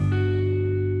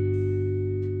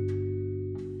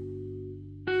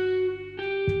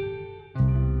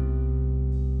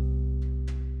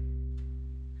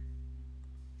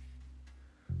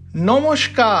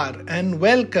Namaskar and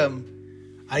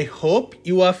welcome. I hope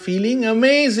you are feeling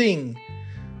amazing.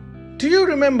 Do you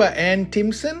remember Anne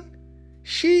Timpson?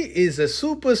 She is a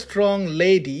super strong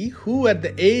lady who at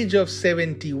the age of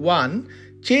 71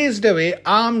 chased away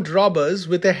armed robbers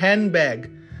with a handbag.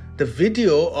 The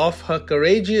video of her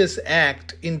courageous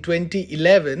act in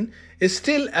 2011 is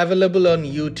still available on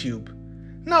YouTube.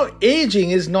 Now,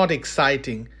 aging is not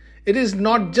exciting. It is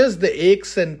not just the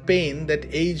aches and pain that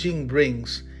aging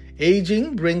brings.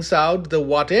 Aging brings out the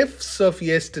what ifs of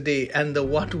yesterday and the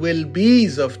what will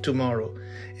be's of tomorrow.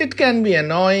 It can be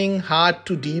annoying, hard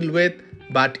to deal with,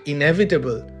 but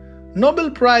inevitable. Nobel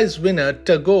Prize winner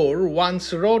Tagore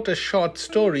once wrote a short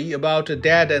story about a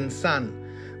dad and son.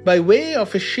 By way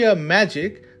of a sheer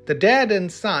magic, the dad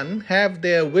and son have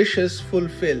their wishes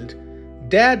fulfilled.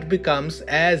 Dad becomes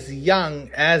as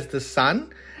young as the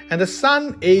son, and the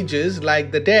son ages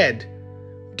like the dad.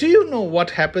 Do you know what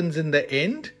happens in the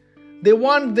end? They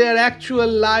want their actual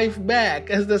life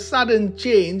back as the sudden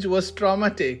change was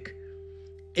traumatic.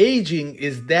 Aging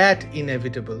is that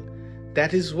inevitable.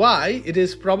 That is why it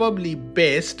is probably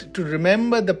best to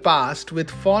remember the past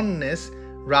with fondness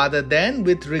rather than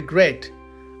with regret.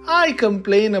 I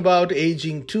complain about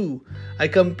aging too. I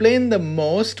complain the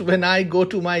most when I go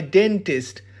to my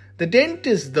dentist. The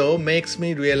dentist, though, makes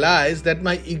me realize that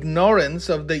my ignorance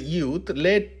of the youth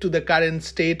led to the current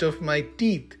state of my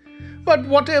teeth. But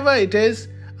whatever it is,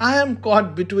 I am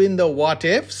caught between the what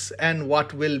ifs and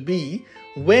what will be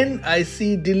when I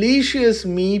see delicious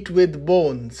meat with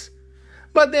bones.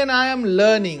 But then I am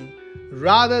learning,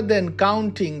 rather than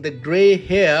counting the grey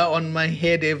hair on my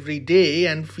head every day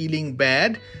and feeling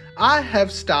bad, I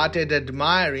have started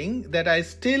admiring that I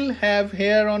still have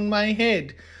hair on my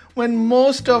head when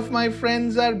most of my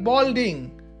friends are balding.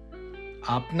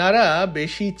 আপনারা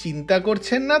বেশি চিন্তা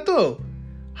করছেন না তো?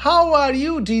 How are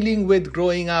you dealing with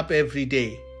growing up every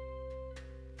day?